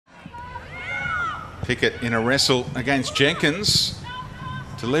Pickett in a wrestle against Jenkins.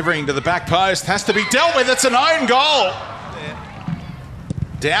 Delivering to the back post, has to be dealt with, it's an own goal.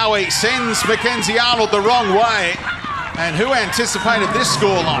 Dowie sends Mackenzie Arnold the wrong way. And who anticipated this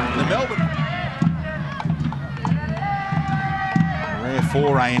scoreline? The Melbourne. Rare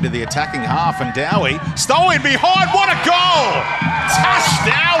foray into the attacking half, and Dowie stolen behind, what a goal! Tash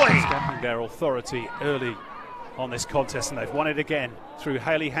Dowie! Stamping their authority early on this contest, and they've won it again through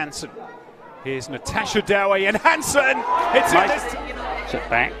Hayley Hansen. Here's Natasha Dowie and Hansen. It's in this. Sit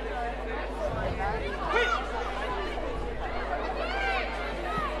back.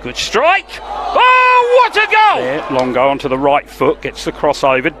 Good strike. Oh, what a goal! There, long go onto the right foot, gets the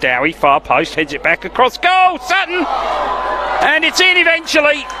crossover. Dowie, far post, heads it back across goal. Sutton! And it's in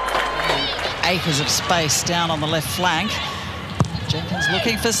eventually. Acres of space down on the left flank. Jenkins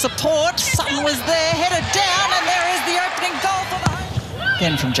looking for support. Sutton was there, headed down, and there is the opening goal for the home.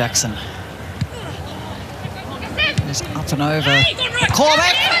 Again from Jackson. Just up and over.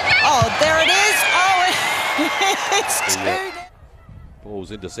 Cormack. Oh, there it is. Oh, it's 2.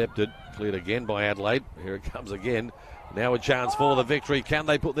 Ball's intercepted, cleared again by Adelaide. Here it comes again. Now a chance for the victory. Can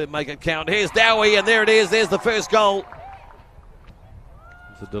they make it count? Here's Dowie, and there it is. There's the first goal.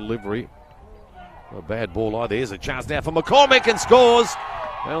 It's a delivery. Not a bad ball either. Here's a chance now for McCormick, and scores.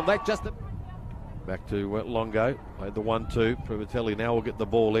 Well, that just... Back to Longo. Played the 1-2. Privatelli now will get the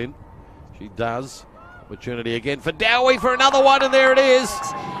ball in. She does. Opportunity again for Dowie for another one, and there it is.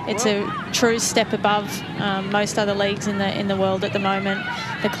 It's a true step above most other leagues in the world at the moment.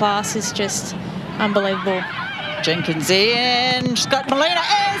 The class is just unbelievable. Jenkins in. She's got Melina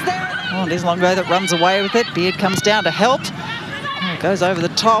Ayres there. Oh, there's Longo that runs away with it. Beard comes down to help. Oh, goes over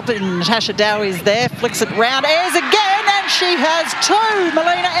the top, and Natasha Dowie's there. Flicks it round. Ayres again, and she has 2.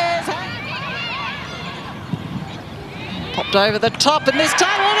 Melina Ayres popped over the top, and this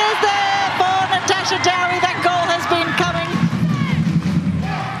time it is there for Natasha Dowie. That goal has been coming.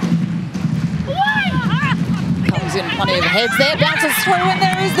 Comes in plenty of heads there, bounces through, and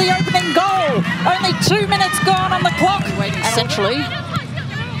there is the opening goal. Only 2 minutes gone on the clock. Waiting centrally.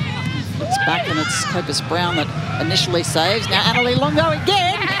 It's back, and it's Copus Brown that initially saves. Now Annalie Longo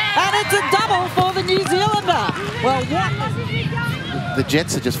again, and it's a double for the New Zealander. Well, what? The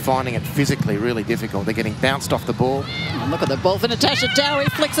Jets are just finding it physically really difficult. They're getting bounced off the ball. And look at the ball for Natasha Dowie.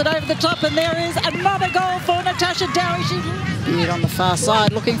 Flicks it over the top, and there is another goal for Natasha Dowie. Beard on the far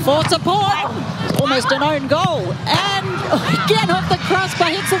side looking for support. Almost an own goal. And again off the crossbar,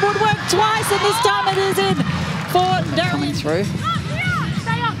 hits the woodwork twice, and this time it is in for Dowie. Coming through.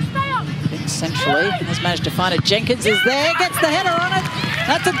 Centrally, has managed to find it. Jenkins is there, gets the header on it.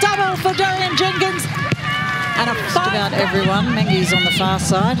 That's a double for Dorian Jenkins. And a just about everyone. Mengi's on the far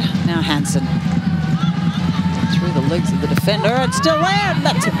side. Now Hansen. Through the legs of the defender. It's still there. And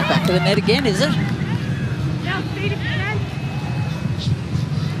that's in the back of the net again, is it?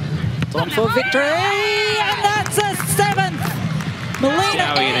 It's on for victory. And that's a 7th.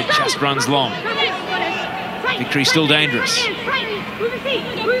 Melina. Dowie, and it just runs long. Victory still dangerous.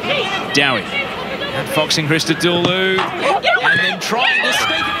 Dowie. Outfoxing Christodoulou. And then trying to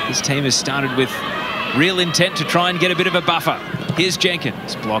sneak it. His team has started with real intent to try and get a bit of a buffer. Here's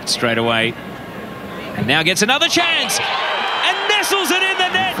Jenkins, blocked straight away. And now gets another chance. And nestles it in the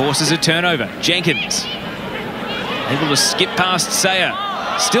net. Forces a turnover. Jenkins. Able to skip past Sayer.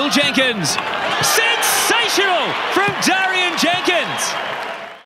 Still Jenkins. Sensational from Dorian Jenkins.